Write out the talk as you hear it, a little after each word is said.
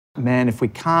Man, if we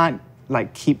can't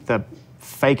like keep the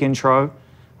fake intro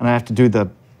and I have to do the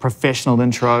professional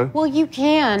intro. Well, you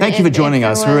can. Thank you for joining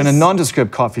us. We're in a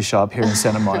nondescript coffee shop here in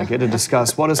Santa Monica to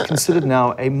discuss what is considered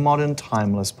now a modern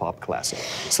timeless pop classic.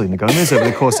 Selena Gomez, over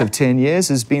the course of 10 years,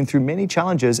 has been through many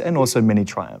challenges and also many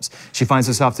triumphs. She finds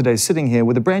herself today sitting here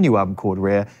with a brand new album called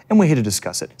Rare, and we're here to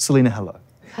discuss it. Selena, hello.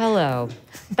 Hello.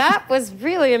 That was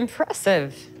really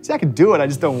impressive. See, I can do it, I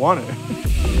just don't want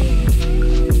to.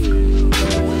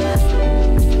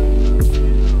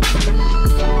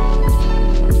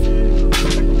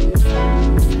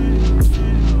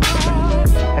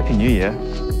 Happy New Year.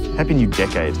 Happy new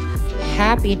decade.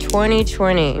 Happy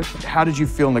 2020. How did you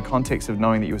feel in the context of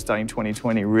knowing that you were starting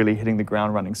 2020, really hitting the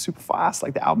ground running super fast,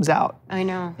 like the album's out? I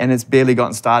know. And it's barely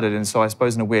gotten started, and so I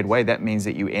suppose in a weird way, that means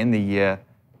that you end the year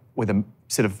with a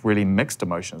sort of really mixed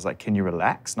emotions. Like, can you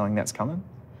relax knowing that's coming?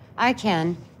 I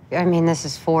can. I mean, this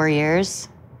is 4 years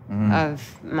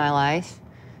of my life,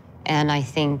 and I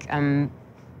think I'm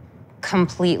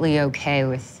completely okay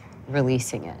with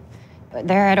releasing it. But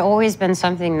there had always been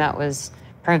something that was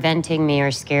preventing me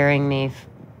or scaring me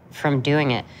from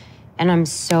doing it. And I'm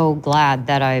so glad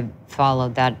that I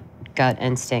followed that gut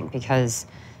instinct, because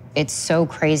it's so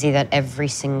crazy that every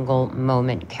single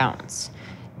moment counts,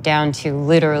 down to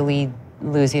literally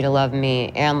Lose You to Love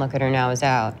Me and Look at Her Now is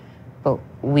out. But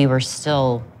we were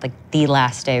still like the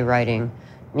last day writing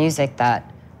music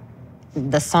that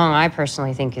the song I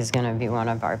personally think is gonna be one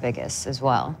of our biggest as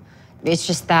well. It's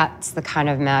just that's the kind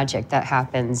of magic that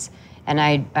happens. And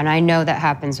I know that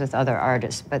happens with other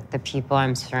artists, but the people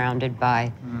I'm surrounded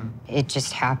by, it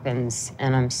just happens,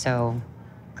 and I'm so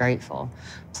grateful.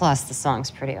 Plus, the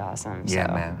song's pretty awesome. Yeah,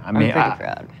 so man. I'm pretty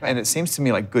proud. And it seems to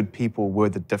me like good people were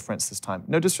the difference this time.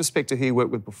 No disrespect to who you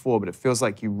worked with before, but it feels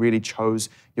like you really chose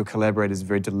your collaborators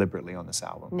very deliberately on this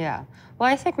album. Yeah. Well,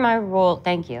 I think my role,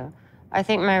 thank you. I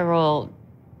think my role,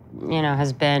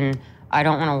 has been, I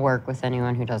don't want to work with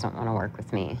anyone who doesn't want to work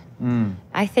with me.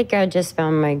 I think I just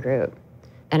found my group,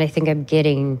 and I think I'm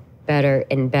getting better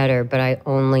and better, but I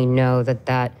only know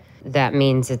that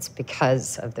means it's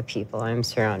because of the people I'm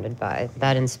surrounded by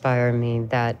that inspire me,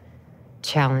 that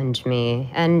challenge me.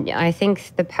 And I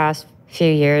think the past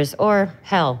few years, or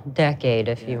hell, decade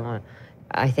if you want,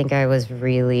 I think I was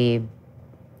really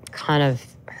kind of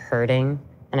hurting,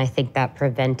 and I think that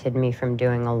prevented me from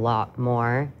doing a lot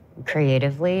more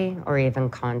creatively or even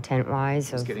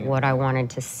content-wise of what I wanted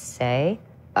to say.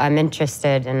 I'm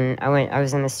interested, and I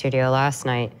was in the studio last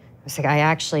night. I was like, I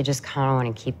actually just kind of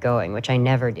want to keep going, which I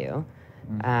never do.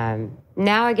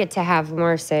 Now I get to have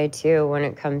more say, too, when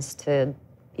it comes to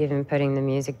even putting the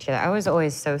music together. I was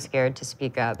always so scared to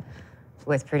speak up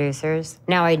with producers.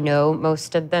 Now I know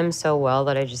most of them so well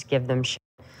that I just give them shit.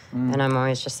 And I'm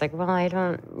always just like, well, I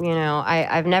don't,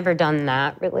 I've never done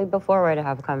that really before, where I'd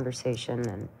have a conversation,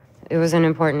 and it was an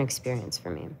important experience for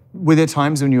me. Were there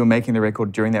times when you were making the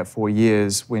record during that 4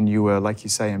 years when you were, like you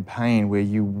say, in pain, where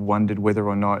you wondered whether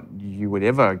or not you would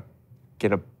ever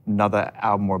get another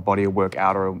album or a body of work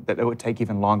out, or that it would take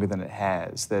even longer than it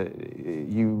has, that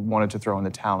you wanted to throw in the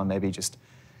towel and maybe just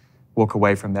walk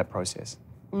away from that process?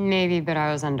 Maybe, but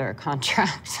I was under a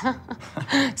contract.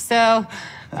 So,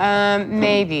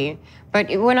 maybe.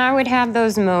 But when I would have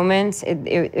those moments,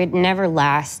 it never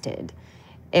lasted.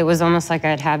 It was almost like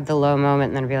I'd have the low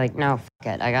moment and then be like, no,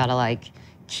 fuck it. I gotta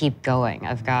keep going.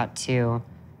 I've got to,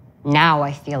 now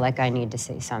I feel like I need to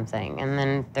say something. And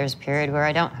then there's a period where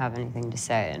I don't have anything to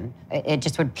say, and it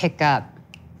just would pick up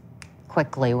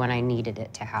quickly when I needed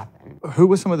it to happen. Who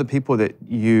were some of the people that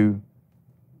you,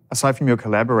 aside from your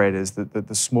collaborators,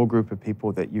 the small group of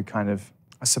people that you kind of,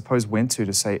 I suppose, went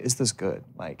to say, is this good?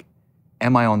 Like,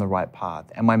 am I on the right path?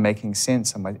 Am I making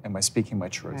sense? Am I speaking my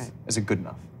truth? Right. Is it good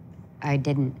enough? I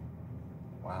didn't.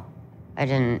 Wow. I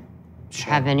didn't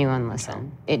have anyone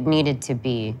listen. It needed to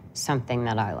be something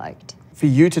that I liked. For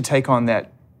you to take on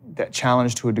that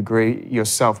challenge to a degree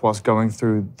yourself whilst going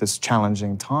through this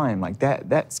challenging time, like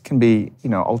that can be,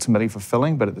 ultimately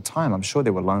fulfilling, but at the time, I'm sure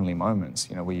there were lonely moments,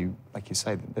 where you, like you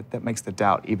say, that makes the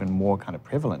doubt even more kind of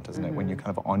prevalent, doesn't it? When you're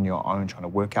kind of on your own trying to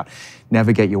work out,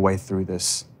 navigate your way through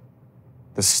this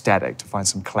static to find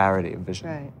some clarity of vision.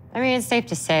 Right. I mean, it's safe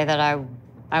to say that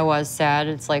I was sad.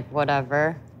 It's like,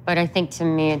 whatever. But I think to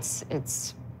me,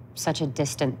 it's such a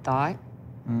distant thought.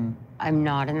 I'm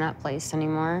not in that place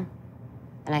anymore.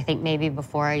 And I think maybe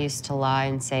before I used to lie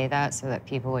and say that so that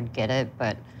people would get it,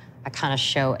 but I kind of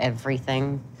show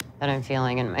everything that I'm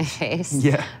feeling in my face.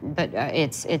 Yeah. But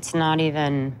it's not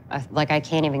even, I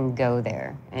can't even go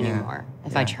there anymore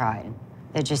if I tried.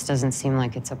 It just doesn't seem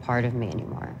like it's a part of me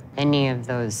anymore. Any of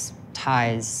those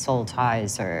ties, soul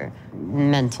ties, or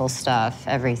mental stuff,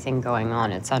 everything going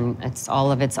on. It's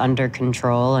all of it's under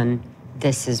control, and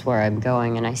this is where I'm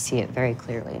going, and I see it very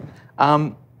clearly.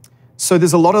 So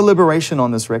there's a lot of liberation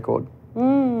on this record.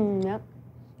 Yep.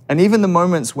 And even the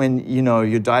moments when, you know,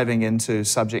 you're diving into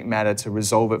subject matter to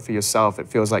resolve it for yourself, it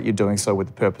feels like you're doing so with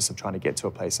the purpose of trying to get to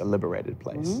a place, a liberated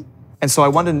place. And so I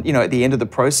wondered, you know, at the end of the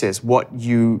process, what did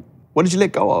you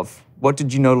let go of? What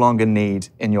did you no longer need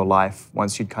in your life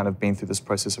once you'd kind of been through this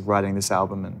process of writing this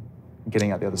album and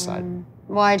getting out the other side?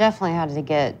 Well, I definitely had to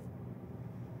get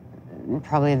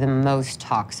probably the most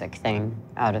toxic thing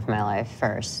out of my life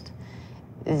first.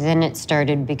 Then it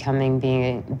started becoming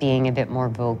being a bit more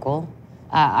vocal.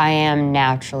 I am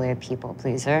naturally a people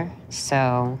pleaser,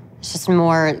 so it's just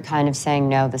more kind of saying,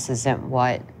 no, this isn't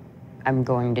what I'm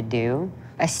going to do.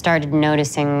 I started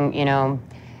noticing, you know,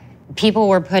 people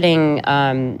were putting,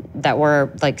 that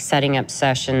were like setting up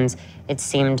sessions, it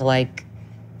seemed like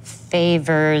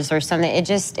favors or something.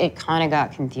 It kind of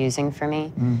got confusing for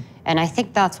me. And I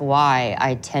think that's why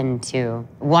I tend to,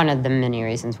 one of the many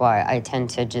reasons why I tend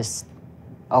to just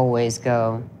always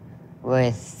go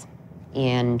with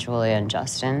Ian, Julia, and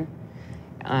Justin.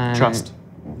 Trust.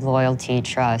 Loyalty,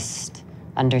 trust,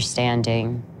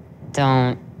 understanding.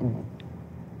 Don't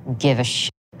give a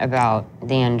shit about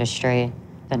the industry,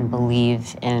 and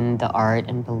believe in the art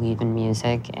and believe in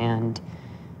music and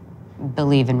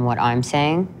believe in what I'm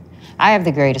saying. I have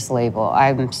the greatest label.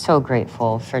 I'm so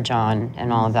grateful for John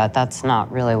and all of that. That's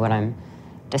not really what I'm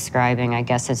describing. I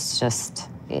guess it's just,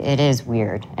 it is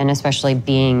weird. And especially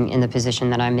being in the position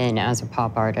that I'm in as a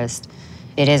pop artist,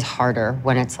 it is harder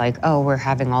when it's like, oh, we're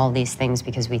having all these things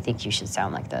because we think you should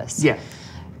sound like this. Yeah.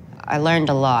 I learned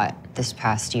a lot this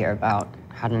past year about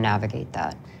how to navigate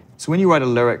that. So when you write a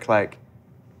lyric like,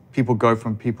 people go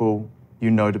from people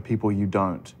you know to people you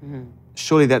don't,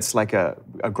 surely that's like a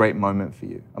great moment for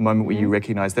you, a moment where you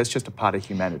recognize that's just a part of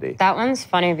humanity. That one's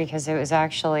funny because it was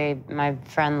actually my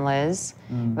friend Liz.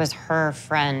 It was her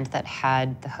friend that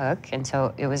had the hook, and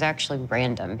so it was actually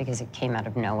random because it came out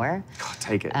of nowhere. God,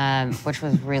 take it. Which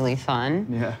was really fun.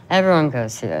 Yeah. Everyone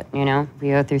goes through it, you know? We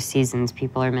go through seasons.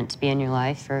 People are meant to be in your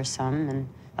life for some, and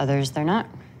others they're not.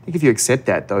 I think if you accept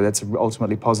that, though, that's an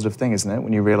ultimately positive thing, isn't it?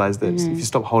 When you realize that if you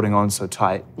stop holding on so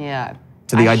tight. Yeah.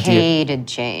 To the I idea. hated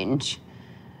change.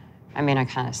 I mean, I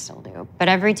kind of still do. But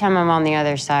every time I'm on the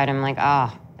other side, I'm like,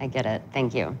 I get it.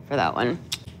 Thank you for that one.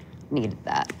 Needed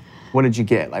that. What did you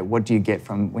get? Like, what do you get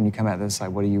from when you come out the other side?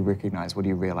 What do you recognize? What do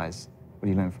you realize? What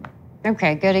do you learn from it?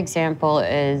 Okay, good example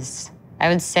is, I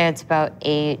would say it's about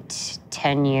 8,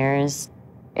 10 years.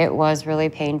 It was really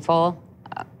painful.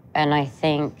 And I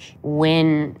think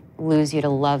when Lose You to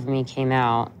Love Me came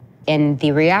out, and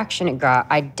the reaction it got,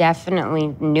 I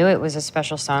definitely knew it was a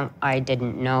special song. I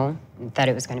didn't know that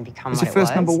it was going to become what it was. It was your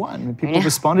first number one. People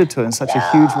responded to it in such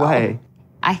a huge way.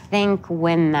 I think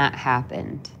when that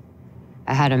happened,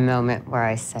 I had a moment where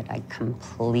I said, I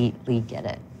completely get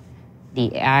it.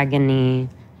 The agony,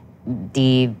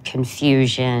 the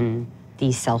confusion,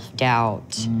 the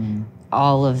self-doubt,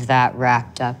 all of that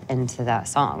wrapped up into that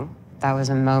song. That was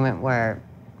a moment where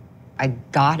I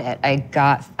got it.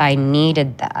 I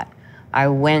needed that. I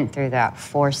went through that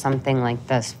for something like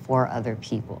this for other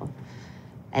people.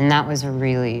 And that was a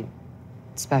really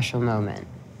special moment.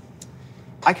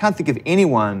 I can't think of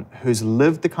anyone who's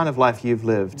lived the kind of life you've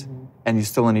lived and you're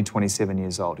still only 27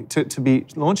 years old. To be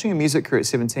launching a music career at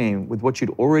 17 with what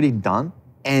you'd already done,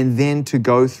 and then to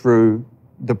go through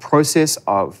the process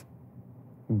of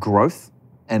growth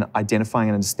and identifying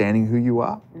and understanding who you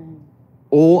are,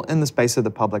 all in the space of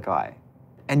the public eye.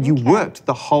 And you worked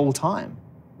the whole time.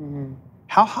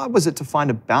 How hard was it to find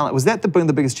a balance? Was that one of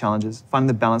the biggest challenges, finding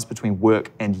the balance between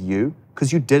work and you?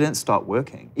 Because you didn't stop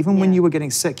working. Even when you were getting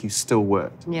sick, you still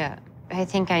worked. Yeah, I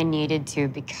think I needed to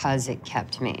because it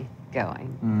kept me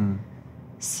going.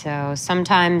 So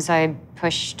sometimes I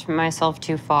pushed myself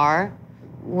too far.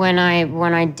 When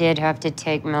I did have to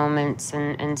take moments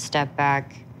and step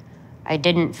back, I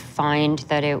didn't find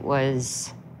that it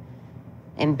was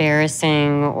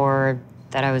embarrassing or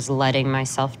that I was letting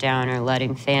myself down or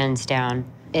letting fans down.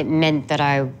 It meant that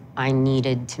I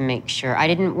needed to make sure. I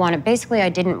didn't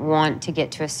want to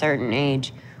get to a certain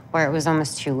age where it was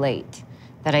almost too late,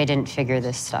 that I didn't figure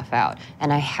this stuff out.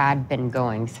 And I had been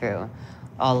going through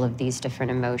all of these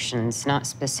different emotions, not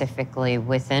specifically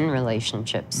within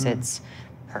relationships. It's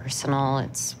personal,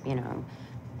 it's, you know,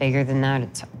 bigger than that.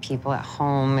 It's people at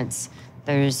home.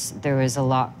 There was a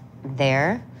lot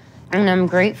there. And I'm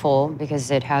grateful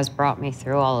because it has brought me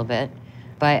through all of it.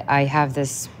 But I have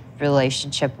this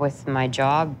relationship with my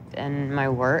job and my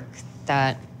work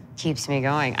that keeps me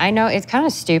going. I know it's kind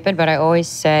of stupid, but I always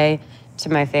say to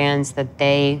my fans that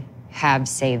they have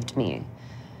saved me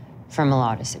from a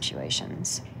lot of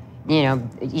situations. You know,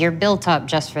 you're built up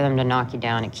just for them to knock you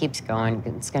down. It keeps going.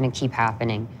 It's going to keep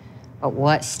happening. But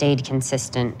what stayed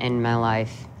consistent in my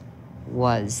life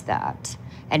was that.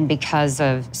 And because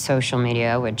of social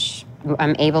media, which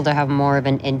I'm able to have more of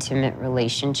an intimate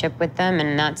relationship with them,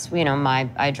 and that's, you know,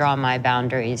 I draw my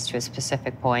boundaries to a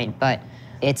specific point, but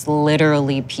it's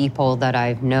literally people that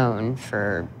I've known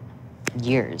for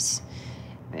years.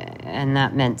 And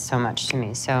that meant so much to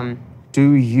me. So,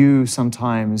 do you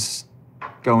sometimes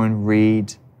go and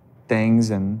read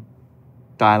things and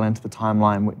dial into the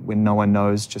timeline when no one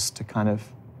knows, just to kind of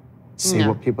see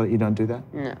what people, you don't do that?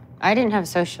 No. I didn't have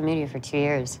social media for 2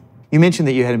 years. You mentioned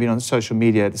that you hadn't been on social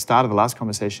media at the start of the last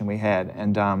conversation we had,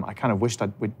 and I kind of wished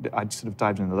I'd sort of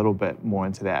dived in a little bit more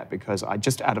into that, because I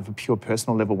just, out of a pure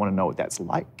personal level, want to know what that's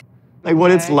like. Like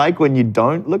what it's like when you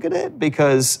don't look at it,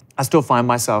 because I still find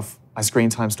myself, my screen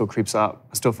time still creeps up.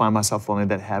 I still find myself falling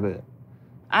into that habit.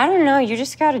 I don't know, you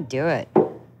just gotta do it.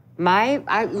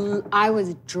 I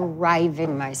was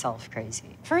driving myself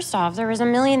crazy. First off, there was a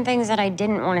million things that I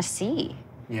didn't want to see.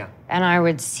 Yeah. And I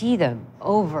would see them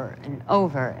over and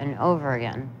over and over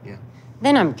again. Yeah.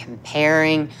 Then I'm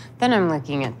comparing, then I'm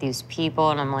looking at these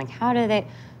people and I'm like, how do they,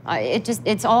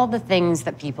 it's all the things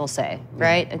that people say,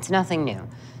 right? It's nothing new.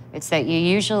 It's that you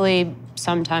usually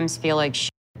sometimes feel like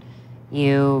shit.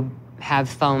 You have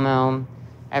FOMO,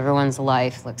 everyone's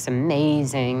life looks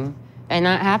amazing. And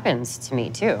that happens to me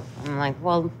too. I'm like,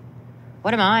 well,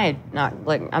 what am I not,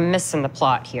 like, I'm missing the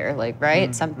plot here, like,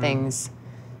 right? Some things,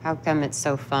 how come it's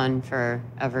so fun for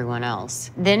everyone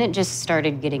else? Then it just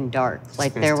started getting dark.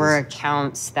 Like, there were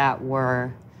accounts that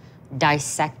were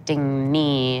dissecting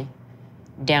me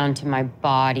down to my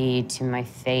body, to my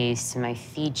face, to my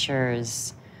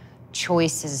features,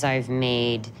 choices I've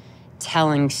made,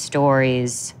 telling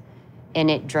stories. And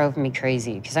it drove me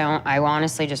crazy, because I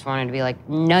honestly just wanted to be like,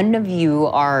 none of you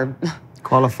are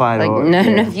qualified, like, or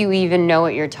none of you even know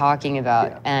what you're talking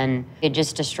about. Yeah. And it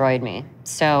just destroyed me.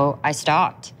 So I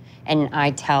stopped, and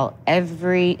I tell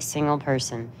every single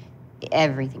person,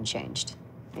 everything changed,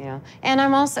 you know. And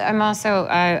I'm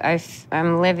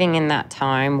living in that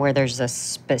time where there's a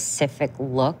specific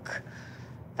look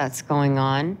that's going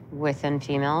on within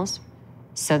females.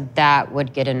 So that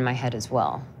would get in my head as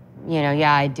well. You know,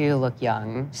 yeah, I do look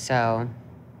young, so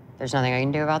there's nothing I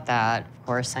can do about that. Of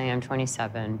course, I am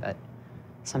 27, but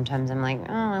sometimes I'm like,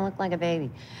 oh, I look like a baby,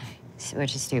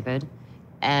 which is stupid.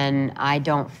 And I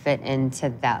don't fit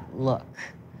into that look,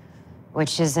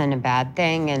 which isn't a bad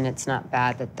thing, and it's not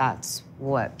bad that that's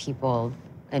what people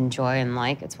enjoy and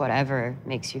like. It's whatever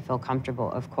makes you feel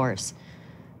comfortable, of course.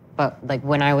 But like,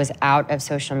 when I was out of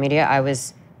social media, I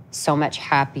was so much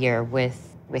happier with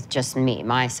just me,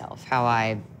 myself, how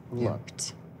I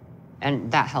looked.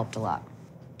 And that helped a lot.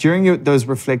 During those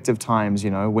reflective times, you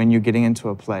know, when you're getting into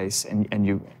a place and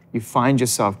you find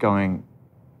yourself going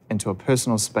into a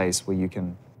personal space where you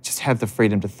can just have the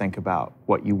freedom to think about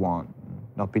what you want,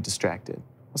 not be distracted.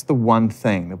 What's the one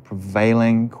thing, the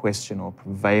prevailing question or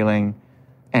prevailing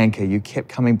anchor you kept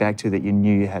coming back to that you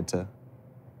knew you had to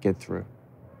get through?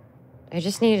 I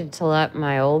just needed to let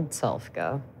my old self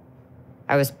go.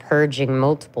 I was purging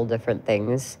multiple different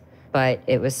things, but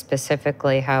it was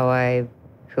specifically who I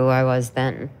was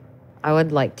then. I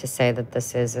would like to say that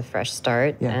this is a fresh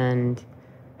start, and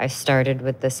I started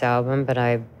with this album, but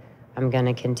I'm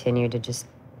gonna continue to just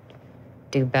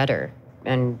do better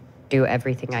and do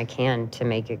everything I can to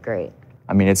make it great.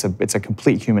 I mean, it's a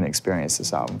complete human experience,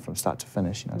 this album, from start to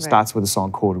finish. You know, it starts with a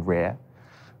song called Rare,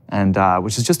 and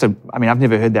which is just I mean, I've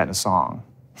never heard that in a song.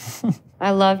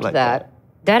 I loved that.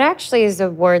 That actually is a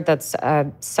word that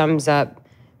sums up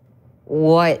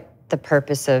what the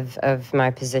purpose of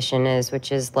my position is,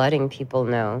 which is letting people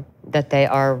know that they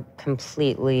are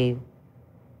completely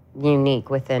unique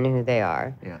within who they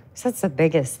are. Yeah. So that's the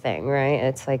biggest thing, right?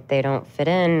 It's like they don't fit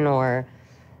in, or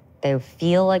they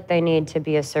feel like they need to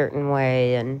be a certain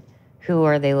way, and who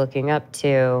are they looking up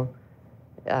to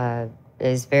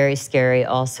is very scary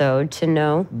also to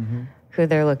know who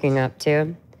they're looking up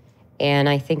to. And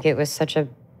I think it was such a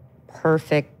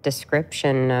perfect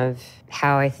description of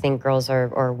how I think girls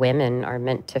or women are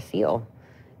meant to feel.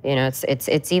 You know,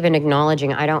 it's even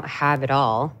acknowledging I don't have it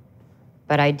all,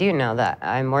 but I do know that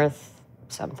I'm worth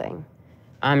something.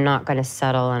 I'm not going to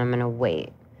settle, and I'm going to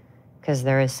wait, because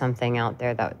there is something out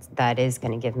there that is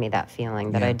going to give me that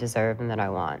feeling that I deserve and that I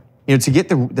want. You know, to get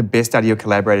the best out of your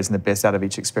collaborators and the best out of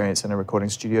each experience in a recording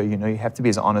studio, you know, you have to be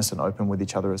as honest and open with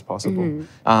each other as possible.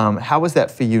 How was that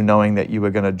for you, knowing that you were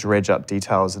going to dredge up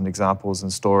details and examples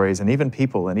and stories and even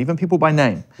people by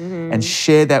name, and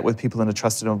share that with people in a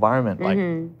trusted environment? Like,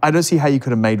 I don't see how you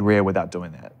could have made Rare without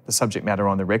doing that. The subject matter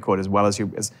on the record, as well as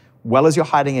you're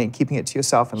hiding it and keeping it to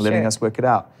yourself and letting us work it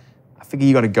out. I figure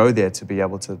you got to go there to be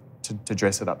able to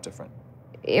dress it up different.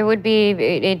 It would be.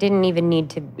 It didn't even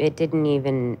need to. It didn't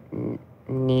even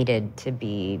needed to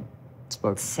be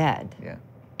said. Yeah.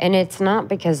 And it's not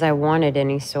because I wanted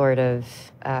any sort of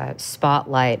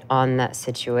spotlight on that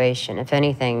situation. If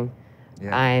anything,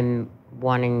 I'm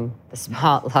wanting the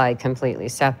spotlight completely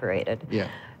separated. Yeah.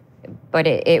 But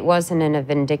it wasn't in a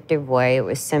vindictive way. It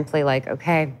was simply like,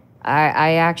 okay,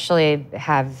 I actually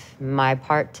have my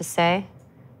part to say,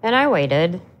 and I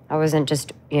waited. I wasn't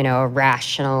just, you know,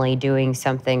 irrationally doing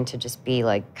something to just be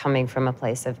like coming from a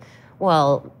place of,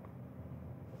 well,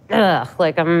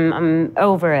 like I'm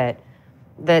over it.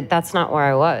 That's not where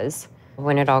I was.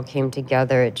 When it all came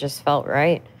together, it just felt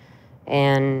right.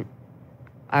 And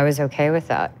I was okay with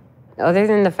that. Other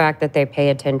than the fact that they pay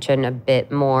attention a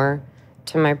bit more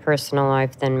to my personal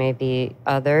life than maybe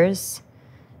others,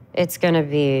 it's gonna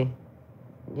be,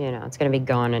 you know, it's going to be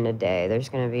gone in a day. There's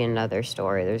going to be another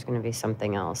story. There's going to be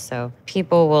something else. So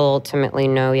people will ultimately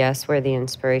know, yes, where the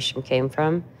inspiration came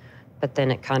from, but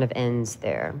then it kind of ends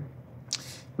there.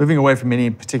 Moving away from any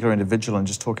particular individual and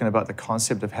just talking about the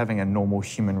concept of having a normal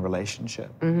human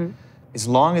relationship. As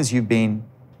long as you've been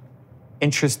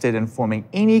interested in forming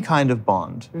any kind of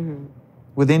bond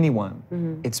with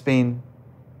anyone, it's been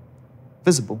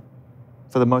visible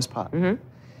for the most part. And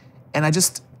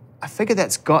I figure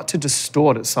that's got to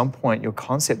distort at some point your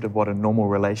concept of what a normal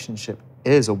relationship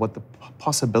is or what the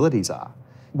possibilities are.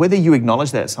 Whether you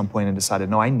acknowledge that at some point and decided,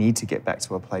 no, I need to get back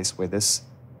to a place where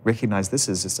recognize this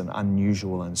is just an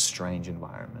unusual and strange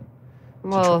environment.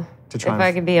 Well, if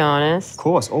I could be honest. Of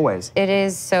course, always. It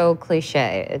is so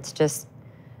cliche. It's just,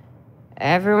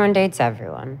 everyone dates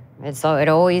everyone. It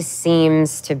always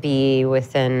seems to be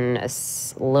within a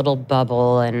little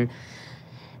bubble, and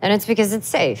it's because it's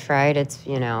safe, right? It's,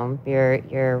 you know,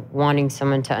 you're wanting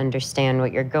someone to understand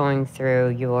what you're going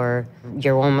through. You're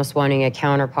almost wanting a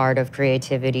counterpart of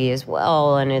creativity as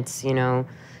well, and it's, you know,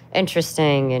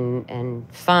 interesting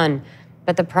and fun.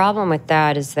 But the problem with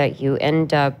that is that you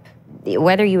end up,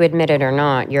 whether you admit it or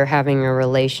not, you're having a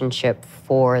relationship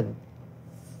for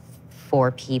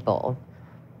people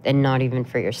and not even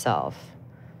for yourself.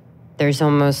 There's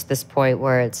almost this point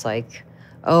where it's like,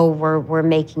 oh, we're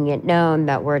making it known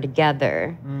that we're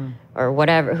together, or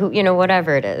whatever,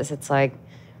 whatever it is. It's like,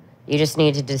 you just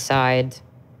need to decide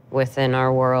within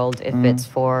our world if it's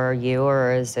for you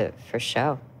or is it for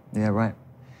show. Yeah, right.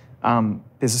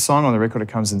 There's a song on the record that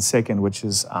comes in second, which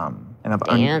is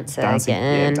Dance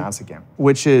Again,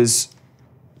 which is,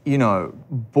 you know,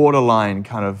 borderline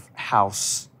kind of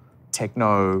house,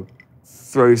 techno,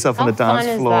 throw yourself on the dance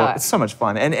floor. It's so much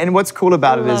fun. And what's cool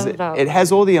about it is it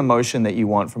has all the emotion that you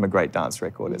want from a great dance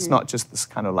record. It's not just this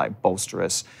kind of like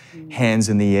bolsterous, hands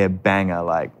in the air banger,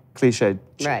 like cliche.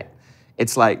 Right.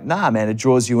 It's like, nah, man, it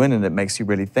draws you in and it makes you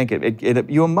really think. You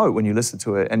emote when you listen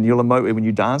to it, and you'll emote when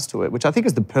you dance to it, which I think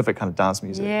is the perfect kind of dance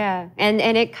music. Yeah, and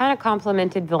it kind of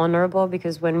complemented Vulnerable,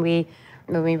 because when we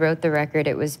wrote the record,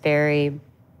 it was we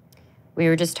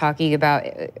were just talking about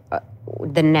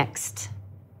the next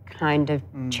kind of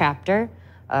chapter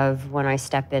of when I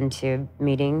step into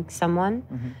meeting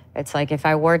someone. It's like, if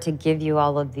I were to give you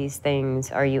all of these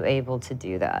things, are you able to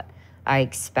do that? I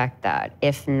expect that.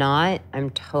 If not,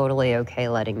 I'm totally okay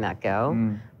letting that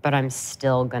go, but I'm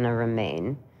still gonna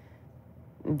remain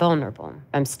vulnerable.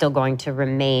 I'm still going to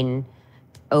remain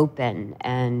open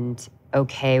and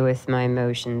okay with my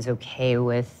emotions, okay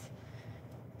with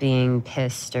being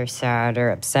pissed or sad or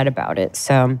upset about it.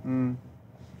 So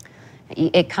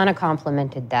it kind of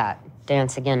complemented that.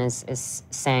 Dance Again is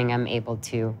saying I'm able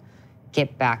to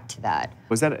get back to that.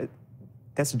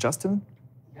 That's Justin?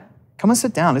 Yeah. Come and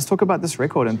sit down. Let's talk about this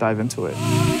record and dive into it.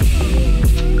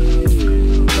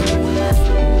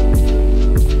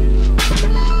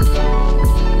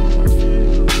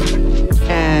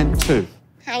 And two.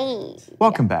 Hi.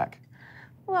 Welcome back.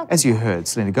 Welcome. As you heard,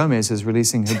 Selena Gomez is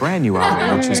releasing her brand new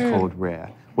album, which is called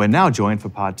Rare. We're now joined for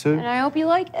part two And I hope you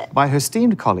like it. by her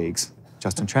esteemed colleagues,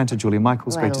 Justin Tranter, Julie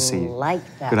Michaels. Great to see you. Like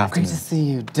that. Good afternoon. Great to see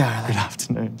you, darling. Good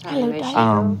afternoon.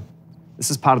 Hello. This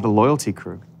is part of the Loyalty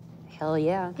crew. Hell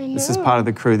yeah. This is part of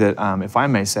the crew that, if I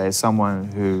may say, is someone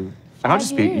who, and I'll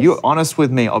just be, you're honest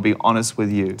with me, I'll be honest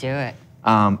with you. Do it.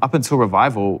 Up until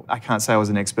Revival, I can't say I was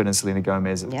an expert in Selena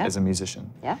Gomez as a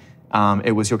musician. Yeah.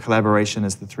 It was your collaboration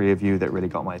as the three of you that really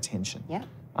got my attention. Yeah.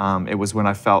 It was when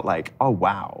I felt like, oh,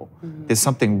 wow, there's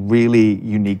something really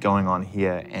unique going on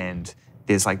here. And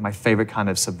there's like my favorite kind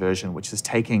of subversion, which is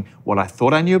taking what I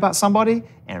thought I knew about somebody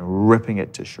and ripping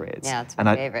it to shreds. Yeah, it's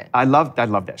my favorite. I loved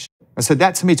that shit. And so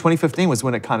that, to me, 2015 was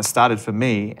when it kind of started for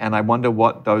me. And I wonder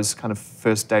what those kind of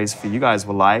first days for you guys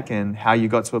were like and how you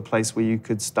got to a place where you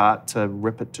could start to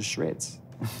rip it to shreds.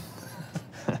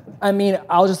 I mean,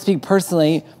 I'll just speak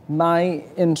personally. My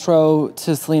intro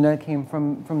to Selena came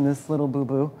from this little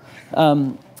boo-boo.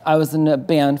 I was in a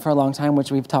band for a long time,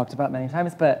 which we've talked about many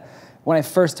times, but when I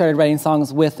first started writing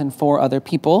songs with and for other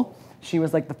people, she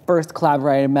was like the first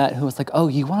collaborator I met who was like, oh,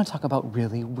 you want to talk about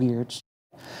really weird shit?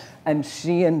 And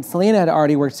she and Selena had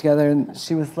already worked together, and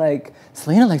she was like,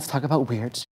 Selena likes to talk about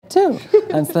weird shit too.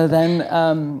 And so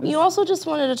then... you also just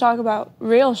wanted to talk about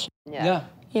real shit. Yeah.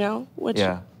 You know, which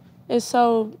is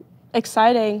so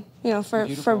exciting, you know,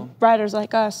 for writers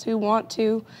like us who want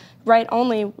to write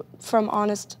only from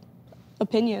honest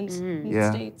opinions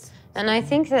and states. And I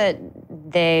think that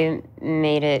they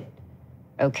made it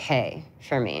okay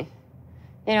for me.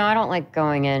 You know, I don't like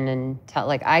going in and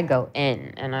I go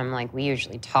in and I'm like, we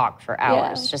usually talk for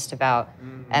hours just about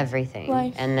everything.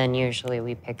 Life. And then usually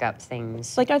we pick up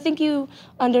things. Like, I think you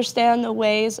understand the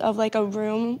ways of like a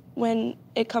room when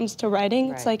it comes to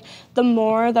writing. It's like the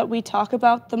more that we talk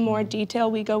about, the more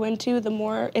detail we go into, the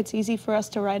more it's easy for us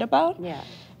to write about. Yeah.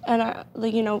 And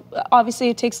like, you know, obviously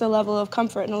it takes a level of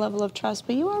comfort and a level of trust,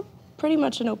 but you are pretty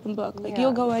much an open book. Like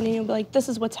you'll go in and you'll be like, this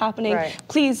is what's happening.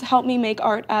 Please help me make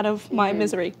art out of my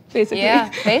misery, basically.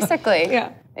 Yeah, basically.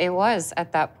 Yeah. It was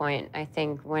at that point. I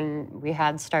think when we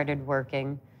had started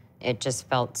working, it just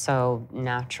felt so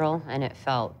natural and it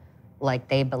felt like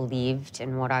they believed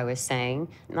in what I was saying.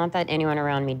 Not that anyone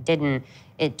around me didn't.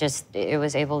 It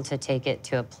was able to take it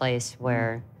to a place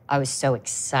where I was so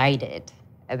excited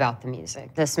about the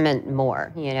music. This meant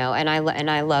more, you know, and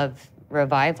I love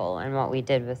Revival and what we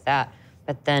did with that.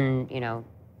 But then, you know,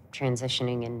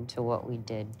 transitioning into what we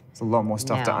did. There's a lot more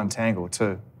stuff to untangle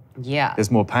too. Yeah. There's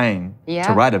more pain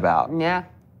to write about. Yeah.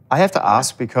 I have to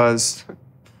ask because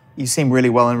you seem really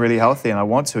well and really healthy, and I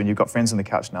want to, and you've got friends on the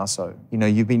couch now, so you know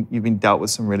you've been dealt with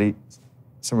some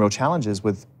real challenges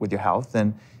with your health.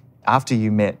 And after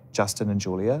you met Justin and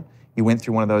Julia, you went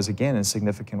through one of those again in a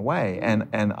significant way. And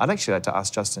I'd actually like to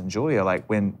ask Justin and Julia, like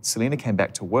when Selena came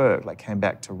back to work, like came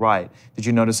back to write, did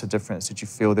you notice a difference? Did you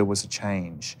feel there was a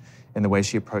change in the way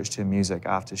she approached her music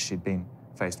after she'd been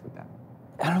faced with that?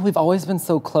 I don't know, we've always been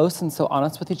so close and so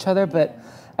honest with each other, but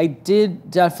I did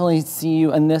definitely see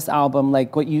you in this album,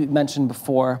 like what you mentioned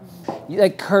before,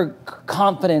 like her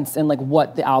confidence in like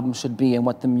what the album should be and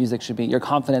what the music should be. Your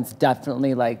confidence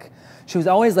definitely like, she was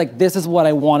always like, this is what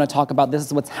I want to talk about, this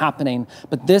is what's happening.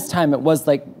 But this time it was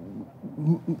like,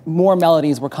 more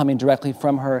melodies were coming directly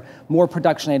from her, more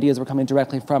production ideas were coming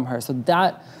directly from her. So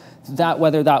that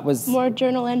whether that was... More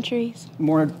journal entries.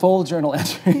 More full journal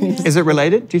entries. Is it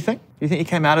related, do you think? Do you think you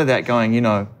came out of that going, you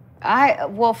know...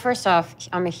 Well, first off,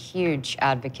 I'm a huge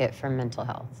advocate for mental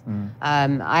health.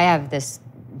 I have this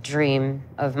dream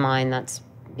of mine that's,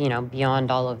 you know,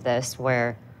 beyond all of this,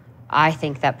 where I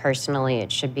think that personally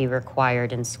it should be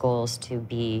required in schools to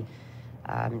be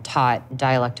taught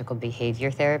dialectical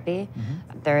behavior therapy.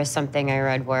 There is something I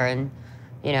read where in,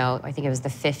 you know, I think it was the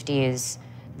 50s,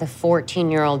 the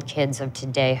 14-year-old kids of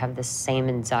today have the same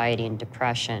anxiety and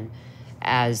depression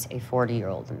as a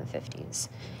 40-year-old in the 50s.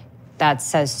 That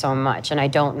says so much, and I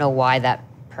don't know why that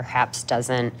perhaps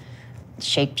doesn't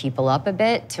shake people up a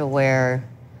bit to where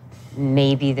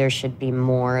maybe there should be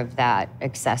more of that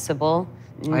accessible.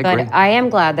 I agree. I am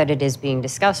glad that it is being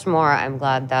discussed more. I'm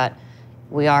glad that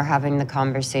we are having the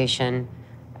conversation,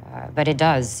 but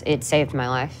it saved my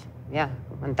life. Yeah,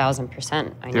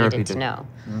 1,000%. I needed to know.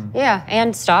 Yeah,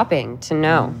 and stopping to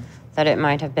know that it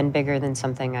might have been bigger than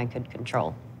something I could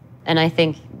control. And I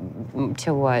think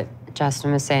to what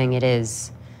Justin was saying, it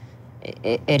is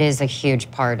a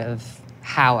huge part of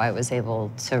how I was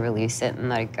able to release it and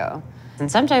let it go. And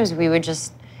sometimes we would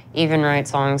just even write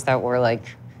songs that were like,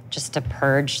 just to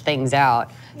purge things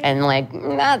out. And like,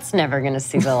 that's never gonna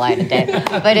see the light of day.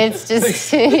 But it's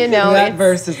just, you know. That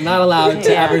verse is not allowed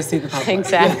to ever see the public.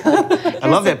 Exactly. I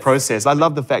love that process. I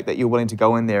love the fact that you're willing to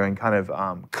go in there and kind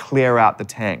of clear out the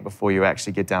tank before you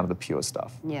actually get down to the pure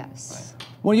stuff. Yes.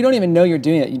 Well, you don't even know you're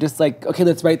doing it. You just like, okay,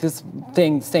 let's write this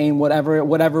thing saying whatever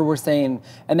we're saying.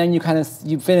 And then you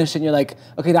finish it and you're like,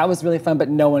 okay, that was really fun, but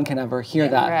no one can ever hear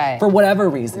that for whatever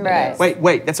reason. Right.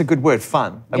 Wait, that's a good word,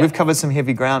 fun. Like we've covered some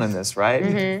heavy ground in this,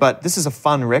 right? But this is a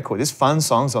fun record. There's fun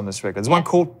songs on this record. There's one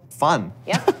called Fun.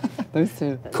 Yep. Those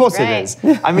two. Of course it is.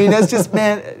 I mean, that's just,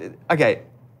 man, okay.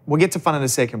 we'll get to fun in a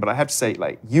second, but I have to say,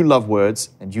 like, you love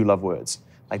words and you love words.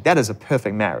 Like, that is a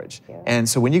perfect marriage. Yeah. And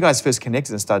so when you guys first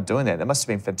connected and started doing that, that must have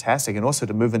been fantastic. And also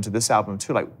to move into this album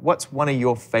too, like, what's one of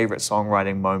your favorite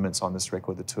songwriting moments on this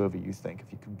record, the two of you think,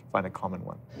 if you can find a common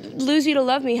one? Lose You to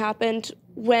Love Me happened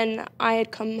when I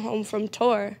had come home from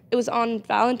tour. It was on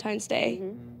Valentine's Day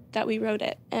that we wrote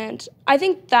it. And I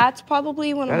think that's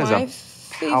probably one of my favorite.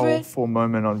 Powerful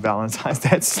moment on Valentine's.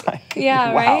 That's like,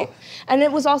 yeah, wow. right? And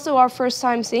it was also our first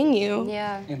time seeing you.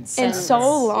 Yeah. In so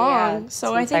long. Yeah,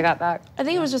 so since I got back. I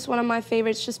think it was just one of my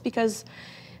favorites just because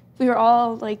we were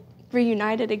all like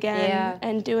reunited again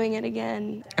and doing it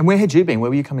again. And where had you been?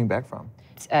 Where were you coming back from?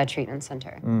 Treatment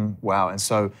center. Wow. And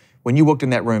so when you walked in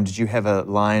that room, did you have a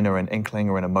line or an inkling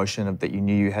or an emotion that you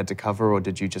knew you had to cover, or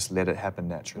did you just let it happen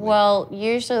naturally? Well,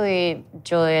 usually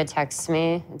Julia texts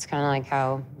me. It's kind of like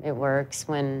how it works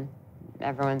when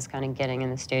everyone's kind of getting in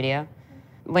the studio.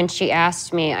 When she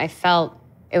asked me, I felt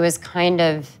it was kind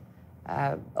of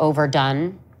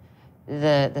overdone,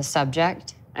 the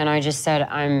subject. And I just said,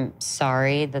 I'm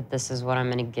sorry that this is what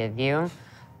I'm going to give you,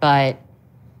 but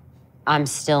I'm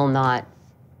still not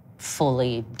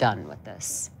fully done with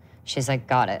this. She's like,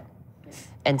 got it.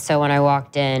 And so when I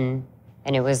walked in,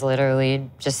 and it was literally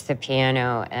just the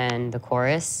piano and the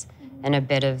chorus and a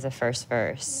bit of the first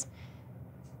verse,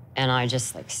 and I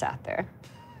just like sat there.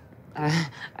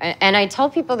 And I tell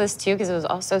people this too, because it was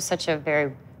also such a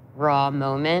very raw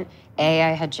moment. A,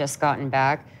 I had just gotten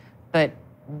back, but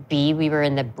B, we were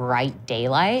in the bright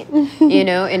daylight, you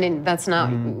know, and that's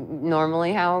not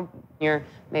normally how you're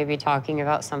maybe talking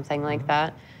about something like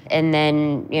that. And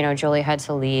then, you know, Julie had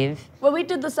to leave. Well, we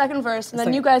did the second verse, and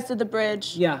then you guys did the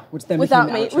bridge. Yeah, which then without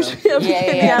became the me. outro.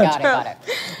 Yeah, got it.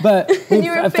 But we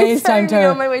you were FaceTimed FaceTiming me her.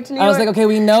 on my way to New I was York. like, okay,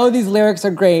 we know these lyrics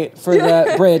are great for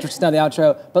the bridge, which is now the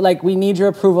outro, but like we need your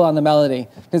approval on the melody.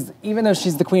 Because even though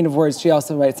she's the queen of words, she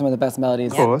also writes some of the best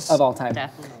melodies of all time.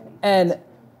 Definitely. And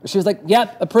she was like,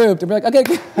 yep, approved. And we're like,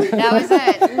 okay. That was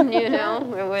it, you know?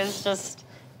 It was just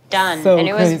done. So and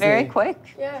it was crazy. very quick.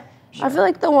 Yeah. I feel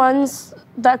like the ones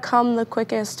that come the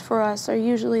quickest for us are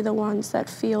usually the ones that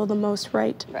feel the most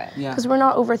right. Right. Yeah. Because we're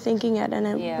not overthinking it,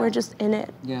 and we're just in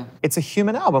it. Yeah. It's a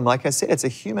human album. Like I said, it's a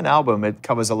human album. It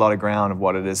covers a lot of ground of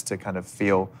what it is to kind of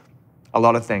feel a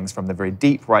lot of things from the very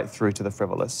deep right through to the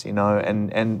frivolous, you know,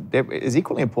 and they're as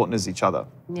equally important as each other.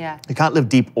 Yeah. You can't live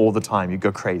deep all the time. You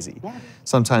go crazy. Yeah.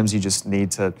 Sometimes you just need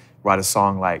to write a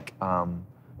song like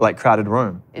Crowded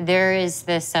Room. There is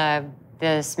this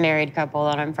this married couple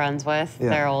that I'm friends with. Yeah.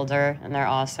 They're older and they're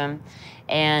awesome.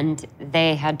 And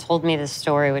they had told me this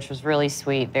story, which was really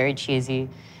sweet, very cheesy,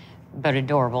 but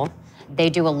adorable. They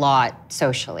do a lot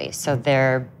socially. So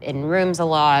they're in rooms a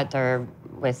lot, they're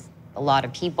with a lot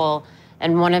of people.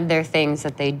 And one of their things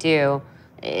that they do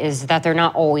is that they're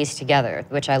not always together,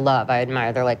 which I love, I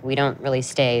admire. They're like, we don't really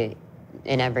stay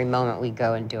in every moment, we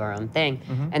go and do our own thing.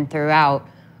 And throughout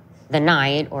the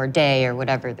night or day or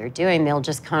whatever they're doing, they'll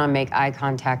just kind of make eye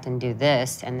contact and do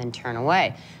this and then turn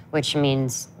away, which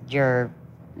means you're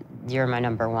my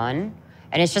number one.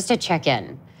 And it's just a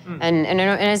check-in. And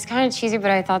it's kind of cheesy,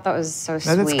 but I thought that was so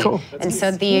sweet. That's cool. And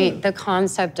so the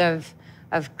concept of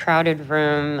crowded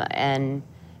room and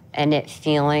it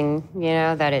feeling, you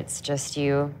know, that it's just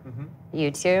you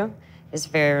two is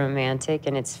very romantic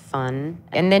and it's fun.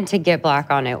 And then to get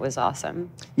Black on it was awesome.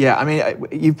 Yeah, I mean,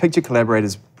 you've picked your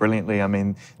collaborators brilliantly. I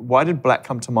mean, why did Black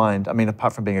come to mind? I mean,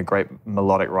 apart from being a great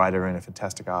melodic writer and a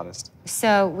fantastic artist.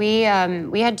 So we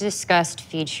had discussed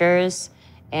features,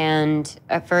 and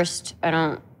at first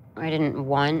I didn't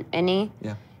want any.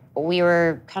 Yeah. We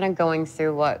were kind of going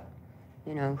through what,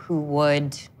 you know, who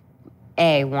would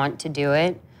want to do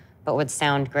it, but would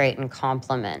sound great and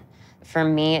complement. For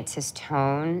me, it's his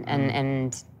tone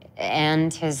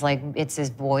and his like it's his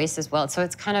voice as well. So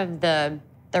it's kind of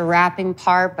the rapping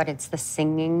part, but it's the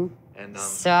singing. And,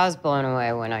 so I was blown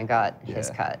away when I got his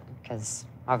cut, because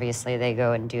obviously they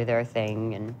go and do their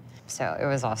thing, and so it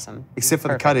was awesome. Except for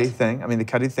the Cuddy thing. I mean, the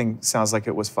Cuddy thing sounds like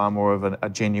it was far more of a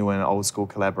genuine old school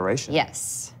collaboration.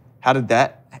 Yes. How did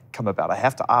that come about? I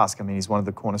have to ask. I mean, he's one of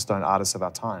the cornerstone artists of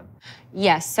our time.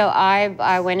 Yes, so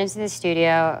I went into the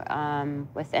studio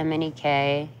with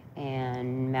MNEK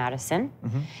and Madison.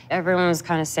 Everyone was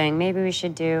kind of saying, maybe we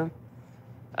should do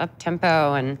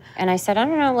up-tempo, and I said, I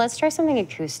don't know, let's try something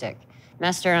acoustic.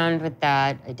 Messed around with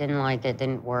that, I didn't like it,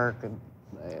 didn't work.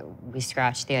 We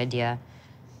scratched the idea.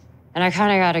 And I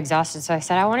kind of got exhausted, so I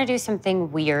said, I want to do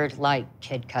something weird like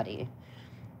Kid Cudi.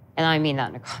 And I mean that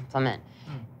in a compliment.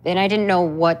 And I didn't know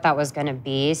what that was gonna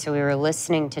be, so we were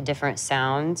listening to different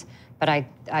sounds, but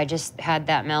I just had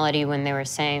that melody when they were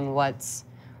saying, what's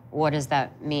what does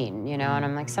that mean, you know? And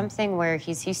I'm like, something where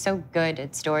he's so good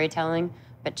at storytelling,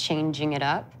 but changing it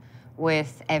up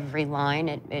with every line,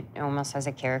 it almost has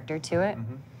a character to it.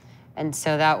 And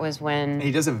so that was when... And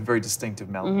he does have a very distinctive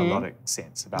melodic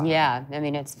sense about Yeah, I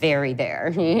mean, it's very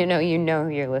there. You know who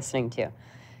you're listening to.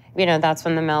 You know, that's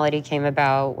when the melody came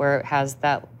about, where it has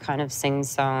that kind of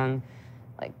sing-song,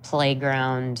 like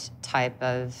playground type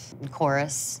of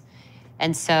chorus.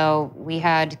 And so we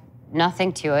had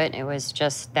nothing to it. It was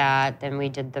just that. Then we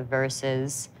did the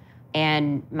verses,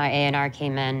 and my A&R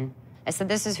came in. I said,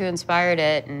 this is who inspired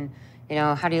it, and, you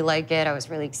know, how do you like it? I was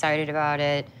really excited about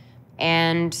it.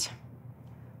 And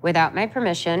without my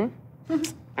permission,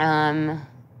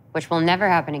 which will never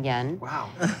happen again. Wow.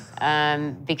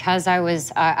 Because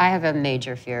I have a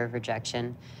major fear of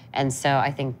rejection. And so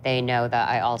I think they know that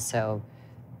I also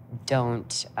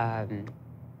don't,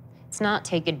 it's not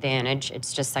take advantage,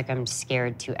 it's just like I'm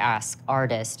scared to ask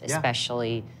artists,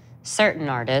 especially certain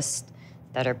artists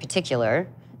that are particular.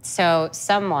 So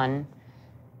someone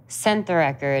sent the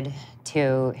record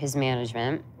to his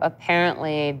management.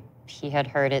 Apparently, he had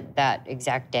heard it that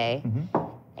exact day,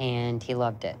 and he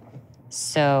loved it.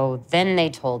 So then they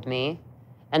told me,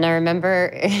 and I remember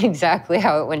exactly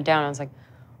how it went down. I was like,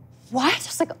 what? I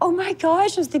was like, oh my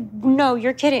gosh. I was like, no,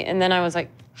 you're kidding. And then I was like,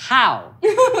 how?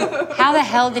 How the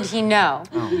hell did he know?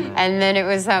 Oh, and then it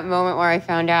was that moment where I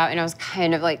found out, and I was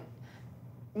kind of like,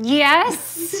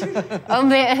 yes,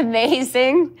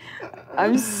 amazing.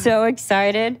 I'm so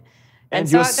excited.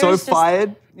 And you're so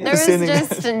fired? There was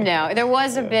just a no. There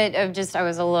was a bit of just, I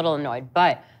was a little annoyed,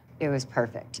 but it was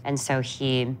perfect. And so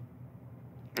he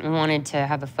wanted to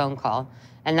have a phone call.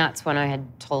 And that's when I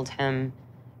had told him,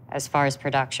 as far as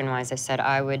production-wise, I said,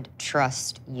 I would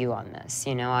trust you on this.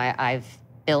 You know, I've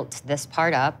built this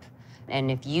part up, and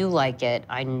if you like it,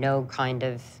 I know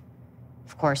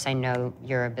of course, I know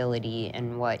your ability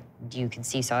and what you can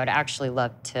see. So I'd actually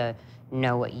love to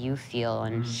know what you feel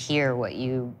and hear what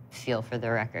you feel for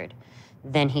the record.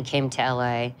 Then he came to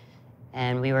LA,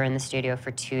 and we were in the studio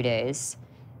for 2 days.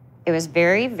 It was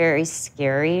very, very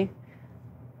scary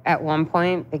at one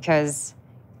point, because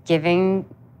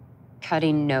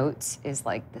cutting notes is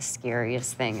like the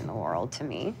scariest thing in the world to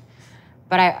me.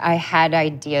 But I had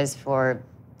ideas for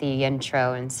the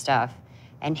intro and stuff,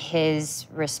 and his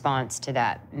response to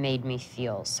that made me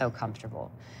feel so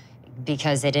comfortable,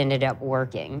 because it ended up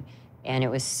working, and it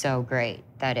was so great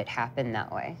that it happened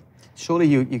that way. Surely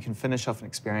you can finish off an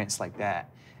experience like that,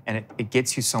 and it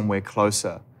gets you somewhere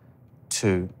closer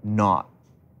to not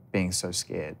being so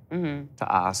scared to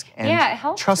ask, and it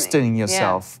helps trusting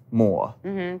yourself more.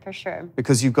 For sure.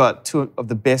 Because you've got two of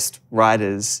the best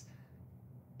writers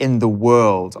in the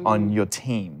world on your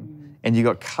team, and you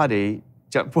got Cuddy.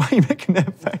 Why are you making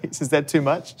that face? Is that too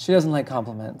much? She doesn't like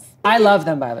compliments. I love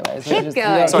them, by the way. So Keep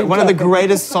going. Sorry, one of the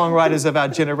greatest songwriters of our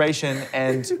generation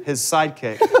and his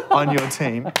sidekick on your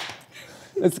team.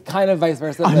 It's kind of vice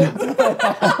versa.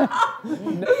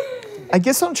 I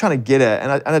guess I'm trying to get at,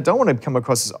 and I don't want to come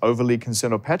across as overly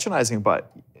concerned or patronizing,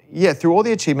 but yeah, through all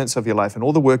the achievements of your life and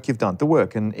all the work you've done,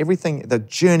 and everything, the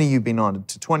journey you've been on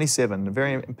to 27, a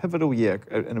very pivotal year,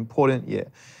 an important year.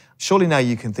 Surely now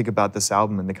you can think about this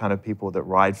album and the kind of people that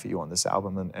ride for you on this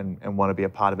album and want to be a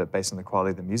part of it based on the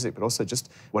quality of the music, but also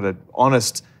just what an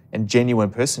honest and genuine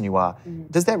person you are.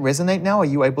 Does that resonate now? Are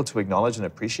you able to acknowledge and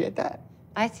appreciate that?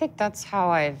 I think that's how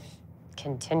I've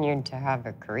continued to have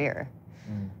a career,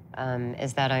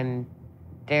 is that I'm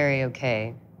very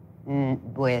okay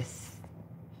with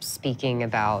speaking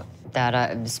about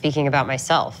that, speaking about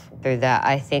myself through that.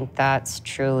 I think that's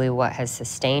truly what has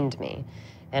sustained me.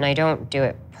 And I don't do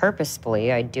it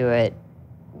purposefully, I do it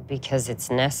because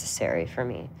it's necessary for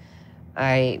me.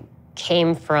 I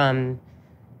came from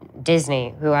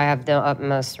Disney, who I have the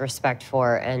utmost respect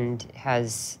for, and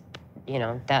has, you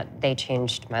know, that they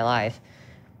changed my life.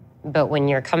 But when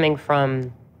you're coming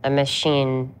from a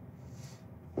machine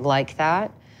like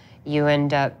that, you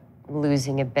end up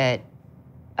losing a bit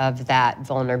of that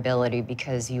vulnerability,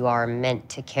 because you are meant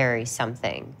to carry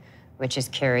something, which is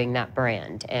carrying that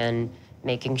brand and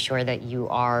making sure that you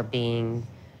are being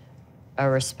a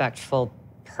respectful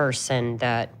person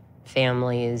that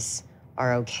families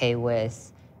are okay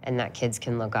with and that kids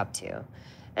can look up to.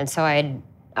 And so I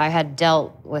had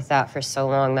dealt with that for so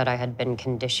long that I had been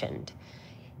conditioned.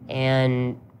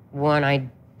 And when I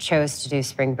chose to do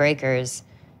Spring Breakers,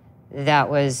 that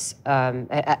was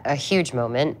a huge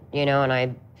moment, you know,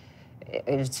 and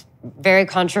it's very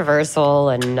controversial,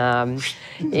 and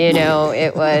you know,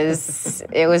 it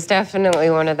was definitely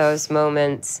one of those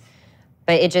moments.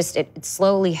 But it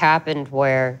slowly happened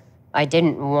where I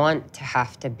didn't want to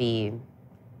have to be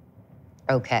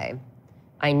okay.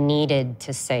 I needed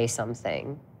to say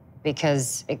something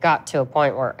because it got to a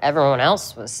point where everyone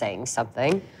else was saying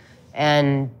something,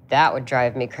 and that would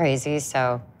drive me crazy.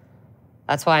 So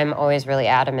that's why I'm always really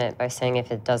adamant by saying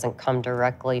if it doesn't come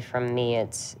directly from me,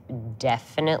 it's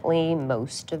definitely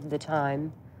most of the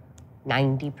time,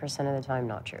 90% of the time,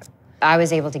 not true. I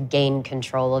was able to gain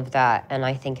control of that, and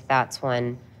I think that's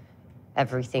when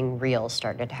everything real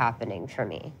started happening for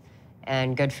me.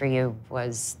 And Good For You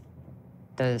was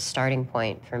the starting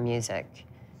point for music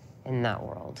in that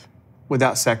world.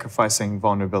 Without sacrificing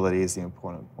vulnerability is the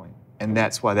important point. And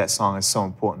that's why that song is so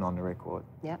important on the record.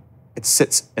 Yeah. It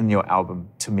sits in your album,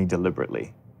 to me,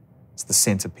 deliberately. It's the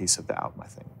centerpiece of the album, I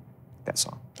think, that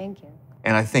song. Thank you.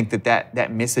 And I think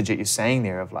that message that you're saying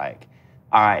there of like,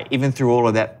 all right, even through all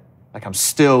of that, like I'm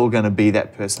still gonna be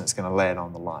that person that's gonna lay it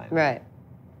on the line. Right.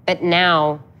 But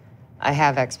now I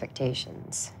have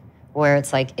expectations where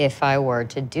it's like, if I were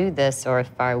to do this, or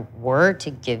if I were to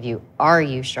give you, are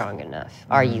you strong enough?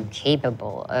 Are you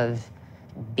capable of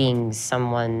being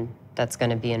someone that's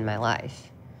gonna be in my life?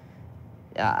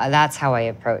 That's how I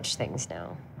approach things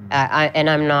now. And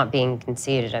I'm not being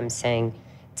conceited. I'm saying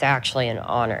it's actually an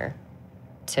honor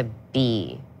to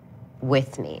be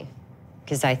with me,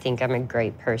 because I think I'm a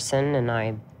great person and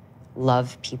I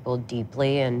love people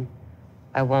deeply, and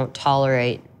I won't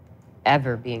tolerate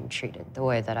ever being treated the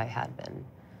way that I had been.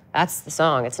 That's the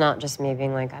song. It's not just me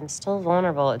being like, I'm still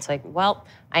vulnerable. It's like, well,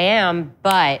 I am,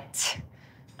 but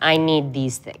I need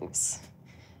these things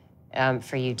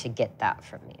for you to get that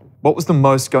from me. What was the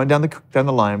most, going down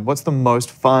the line, what's the most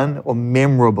fun or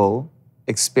memorable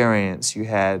experience you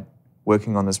had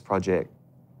working on this project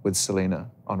with Selena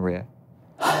on Rare?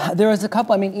 There was a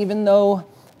couple. I mean, even though,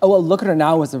 Look at Her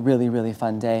Now was a really, really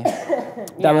fun day.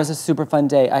 That was a super fun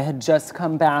day. I had just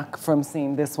come back from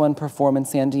seeing this one perform in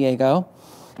San Diego,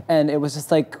 and it was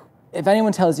just like, if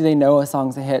anyone tells you they know a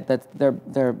song's a hit, that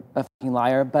they're a fucking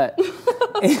liar. But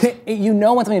you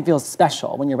know when something feels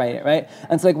special when you're writing it, right?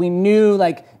 And so like we knew,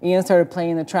 like Ian started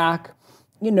playing the track.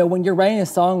 You know, when you're writing a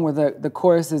song where the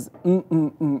chorus is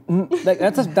like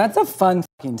that's a fun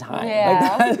fucking time. Yeah.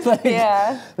 Like, that's like,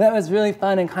 Yeah. That was really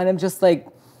fun, and kind of just like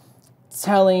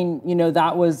telling, you know,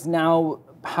 that was now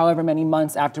however many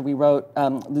months after we wrote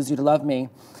Lose You to Love Me,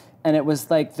 and it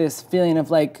was like this feeling of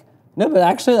like, no, but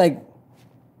actually like,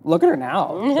 look at her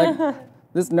now. Like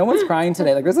no one's crying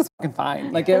today. Like this is fucking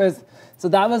fine. Like it was, so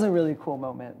that was a really cool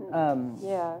moment.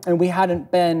 And we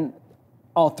hadn't been,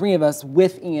 all three of us,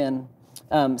 with Ian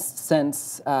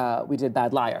since we did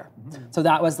Bad Liar. So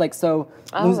that was like,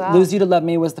 Lose You to Love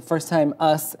Me was the first time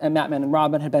us and Mattman and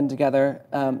Robin had been together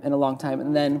in a long time.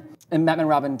 And Mattman and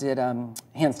Robin did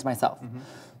Hands to Myself.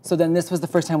 So then this was the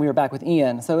first time we were back with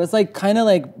Ian. So it was like kind of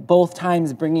like both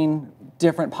times bringing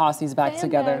different posses back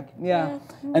together. Yeah.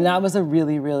 And that was a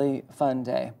really, really fun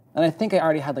day. And I think I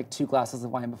already had like 2 glasses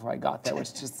of wine before I got there,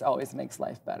 which just always makes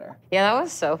life better. Yeah, that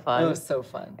was so fun. It was so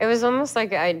fun. It was almost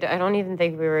like, I don't even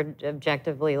think we were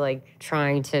objectively like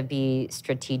trying to be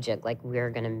strategic, like we're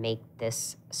gonna make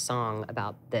this song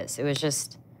about this. It was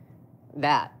just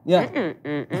that. Yeah. Build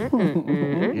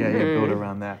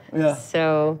around that. Yeah.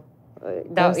 So,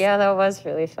 that was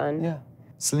really fun. Yeah.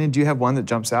 Selena, do you have one that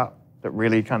jumps out, that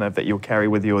really kind of, that you'll carry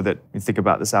with you, or that you think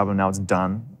about this album now it's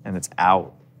done and it's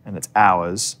out and it's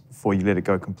ours before you let it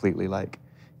go completely? Like,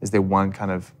 is there one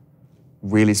kind of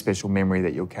really special memory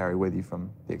that you'll carry with you from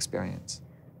the experience?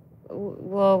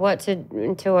 Well,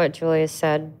 to what Julia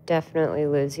said, definitely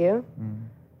Lose You.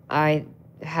 I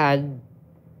had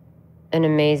an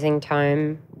amazing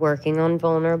time working on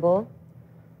Vulnerable.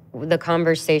 The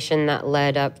conversation that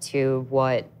led up to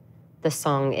what the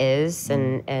song is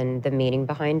and the meaning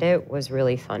behind it was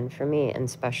really fun for me and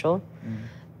special.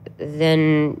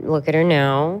 Then Look at Her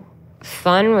Now.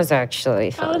 Fun was actually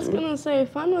fun. I was gonna say,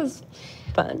 fun was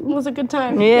a good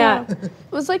time. Yeah. It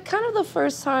was like kind of the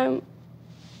first time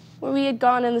where we had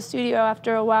gone in the studio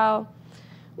after a while,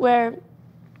 where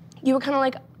you were kind of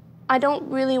like, I don't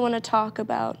really want to talk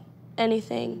about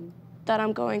anything that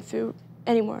I'm going through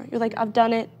anymore. You're like, I've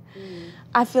done it.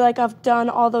 I feel like I've done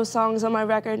all those songs on my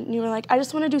record. And you were like, I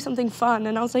just want to do something fun.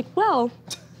 And I was like, well,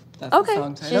 That's okay.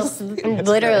 the song title.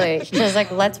 Literally, she was like,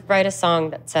 let's write a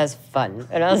song that says fun.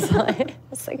 And I was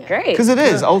like, great. Because it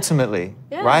is, ultimately,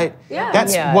 right? Yeah.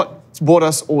 That's what brought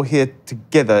us all here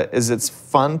together, is it's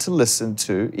fun to listen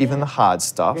to, even the hard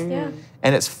stuff, and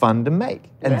it's fun to make.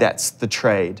 And that's the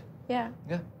trade. Yeah.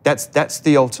 That's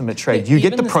the ultimate trade. Yeah, You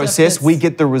get even the the stuff process, that's- we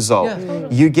get the result. Yeah,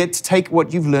 totally. You get to take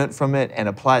what you've learned from it and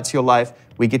apply it to your life.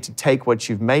 We get to take what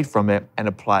you've made from it and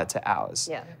apply it to ours.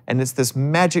 Yeah. And it's this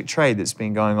magic trade that's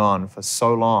been going on for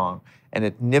so long. And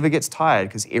it never gets tired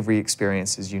because every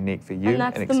experience is unique for you. And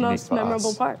that's it's the unique most for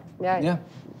memorable us. part. Yeah.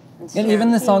 And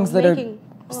even the songs that are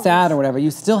sad or whatever,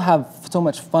 you still have so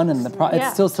much fun in the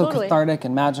it's still so cathartic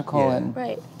and magical and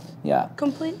right. Yeah.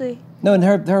 Completely. No, and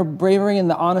her bravery and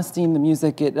the honesty in the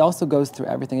music, it also goes through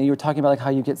everything. And you were talking about like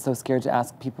how you get so scared to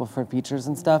ask people for features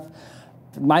and stuff.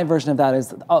 My version of that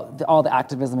is all the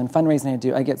activism and fundraising I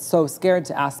do. I get so scared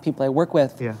to ask people I work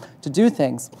with to do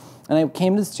things. And I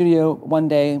came to the studio one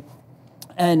day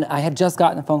and I had just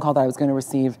gotten a phone call that I was going to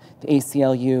receive the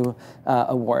ACLU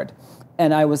award.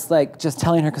 And I was like just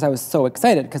telling her because I was so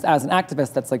excited because as an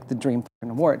activist, that's like the dream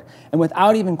award. And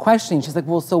without even questioning, she's like,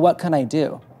 well, so what can I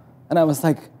do? And I was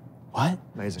like, what?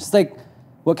 Amazing. She's like,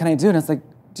 what can I do? And I was like,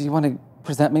 do you want to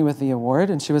present me with the award?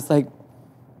 And she was like,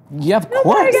 yeah, of course.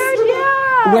 Oh my God,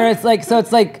 yeah. Where it's like, so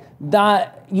it's like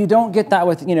that, you don't get that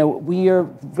with, we are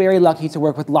very lucky to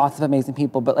work with lots of amazing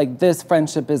people, but like this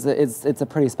friendship it's a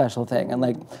pretty special thing. And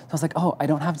like, so I was like, oh, I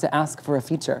don't have to ask for a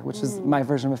feature, which is my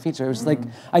version of a feature. It was just like,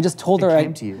 I just told her,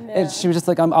 came to you. and she was just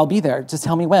like, I'll be there, just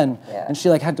tell me when. Yeah. And she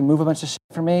like had to move a bunch of shit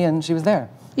for me and she was there.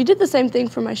 You did the same thing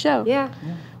for my show. Yeah.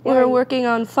 We were working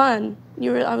on Fun.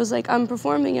 I was like, I'm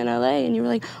performing in LA, and you were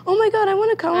like, oh my God, I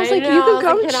want to come. I was like, you can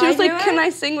come. She was like, can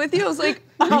I sing with you? I was like,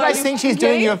 you guys think she's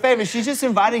doing you a favor? She's just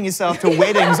inviting yourself to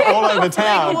weddings all over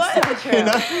town.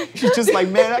 She's just like,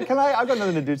 man, I've got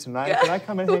nothing to do tonight. Can I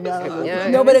come and hang out? Yeah,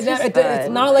 no, but it's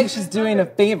not like she's doing a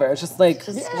favor. It's just like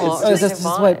this is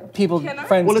what people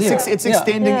friends do. Well, it's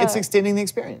extending the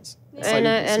experience. And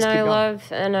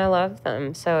I love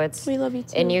them. So we love you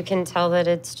too. And you can tell that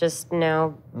it's just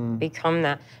now become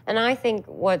that. And I think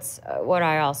what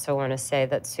I also want to say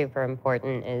that's super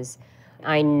important is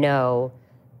I know,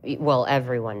 well,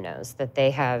 everyone knows that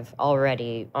they have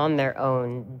already on their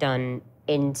own done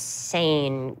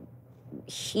insane,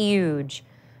 huge,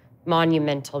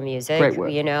 monumental music. Great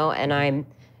work. And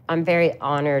I'm very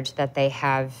honored that they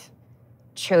have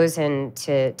chosen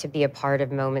to be a part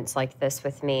of moments like this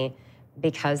with me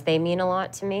because they mean a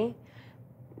lot to me.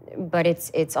 But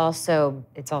it's also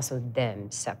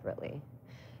them separately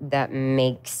that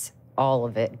makes all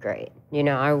of it great.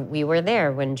 We were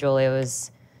there when Julia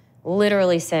was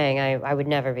literally saying I would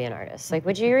never be an artist. Like,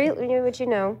 would you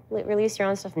release your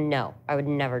own stuff? No, I would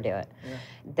never do it. Yeah.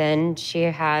 Then she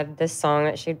had this song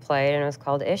that she'd played and it was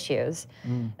called Issues.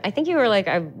 I think you were like,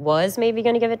 I was maybe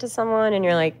gonna give it to someone, and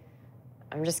you're like,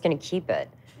 I'm just gonna keep it.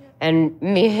 And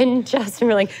me and Justin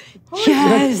were like,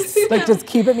 yes! Like, just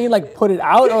keep it, mean like put it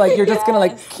out, or like you're just gonna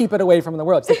like keep it away from the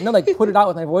world? It's like, no, like put it out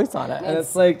with my voice on it. And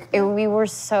it's like... We were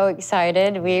so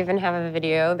excited. We even have a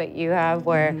video that you have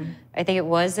where I think it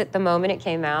was at the moment it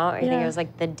came out. I think it was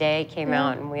like the day it came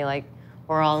out, and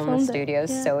we're all in the studio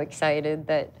so excited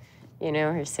that,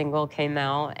 her single came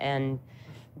out. And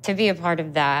to be a part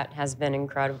of that has been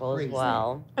incredible as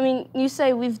well. I mean, you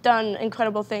say we've done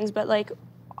incredible things, but like,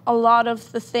 a lot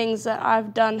of the things that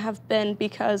I've done have been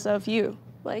because of you.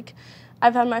 Like,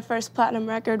 I've had my first platinum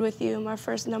record with you, my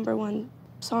first #1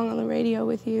 song on the radio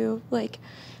with you. Like,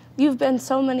 you've been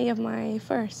so many of my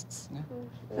firsts,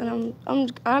 and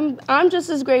I'm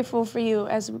just as grateful for you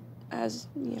as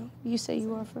you say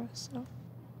you are for us. So.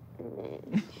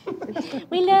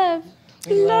 We love.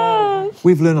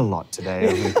 We've learned a lot today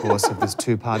over the course of this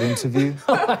 2-part interview.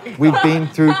 We've been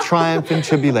through triumph and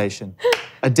tribulation.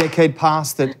 A decade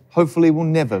past that hopefully will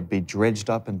never be dredged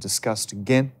up and discussed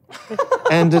again.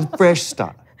 And a fresh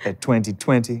start at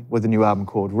 2020 with a new album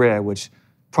called Rare, which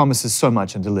promises so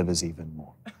much and delivers even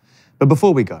more. But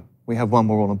before we go, we have one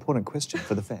more all-important question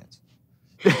for the fans.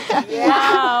 Wow.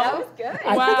 That was good.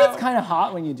 I think it's kind of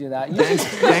hot when you do that.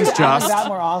 Thanks, Joss. That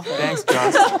more often. Thanks,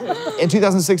 Joss. In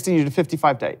 2016, you did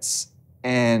 55 dates,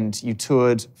 and you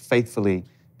toured faithfully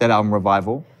that album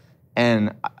Revival.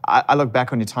 And I look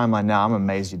back on your timeline now, I'm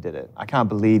amazed you did it. I can't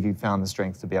believe you found the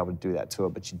strength to be able to do that tour,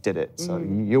 but you did it. So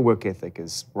your work ethic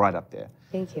is right up there.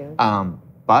 Thank you.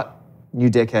 But new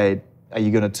decade, are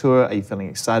you going to tour? Are you feeling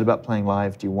excited about playing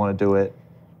live? Do you want to do it?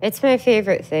 It's my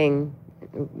favorite thing.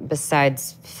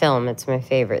 Besides film, it's my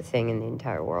favorite thing in the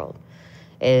entire world,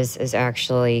 is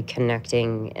actually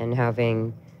connecting and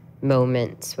having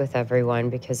moments with everyone,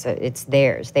 because it's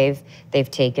theirs.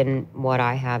 They've taken what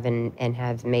I have and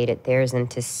have made it theirs, and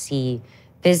to see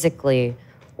physically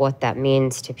what that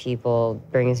means to people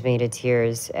brings me to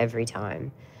tears every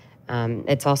time.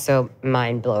 It's also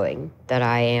mind-blowing that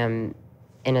I am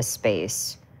in a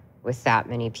space with that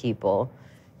many people.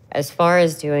 As far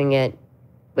as doing it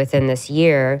within this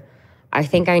year, I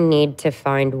think I need to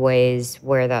find ways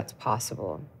where that's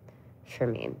possible for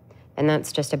me. And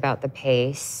that's just about the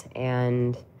pace.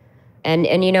 And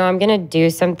I'm gonna do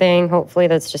something, hopefully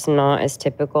that's just not as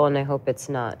typical, and I hope it's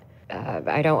not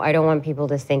I don't want people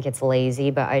to think it's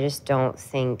lazy, but I just don't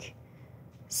think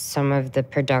some of the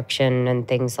production and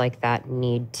things like that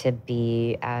need to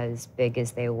be as big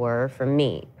as they were for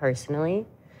me personally.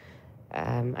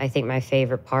 I think my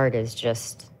favorite part is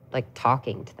just like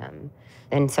talking to them.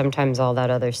 And sometimes all that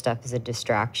other stuff is a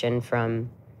distraction from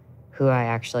who I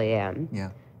actually am.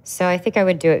 Yeah. So I think I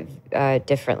would do it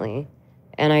differently.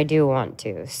 And I do want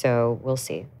to, so we'll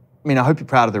see. I mean, I hope you're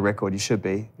proud of the record. You should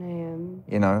be. I am.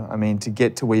 You know, I mean, to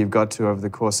get to where you've got to over the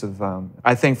course of,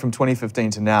 I think from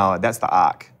 2015 to now, that's the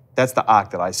arc. That's the arc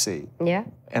that I see. Yeah.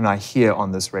 And I hear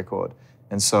on this record.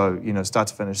 And so, you know, start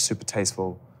to finish, super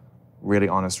tasteful, really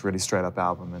honest, really straight up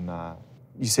album. And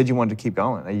you said you wanted to keep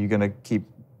going. Are you going to keep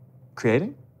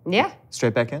creating? Yeah.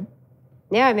 Straight back in?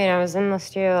 Yeah, I mean, I was in the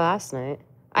studio last night.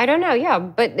 I don't know, yeah,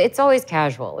 but it's always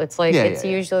casual. It's like, it's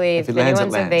usually, if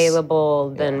anyone's available,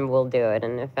 then we'll do it.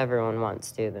 And if everyone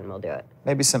wants to, then we'll do it.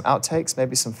 Maybe some outtakes,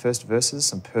 maybe some first verses,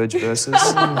 some purge verses.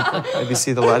 Maybe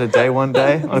see the light of day one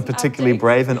day on a particularly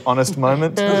brave and honest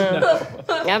moment.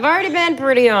 I've already been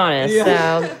pretty honest,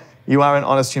 so. You are an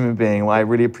honest human being. Well, I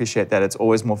really appreciate that. It's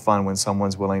always more fun when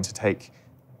someone's willing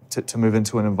to move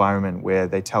into an environment where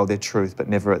they tell their truth, but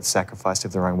never at the sacrifice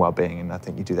of their own well-being. And I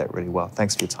think you do that really well.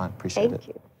 Thanks for your time. Appreciate it. Thank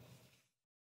you.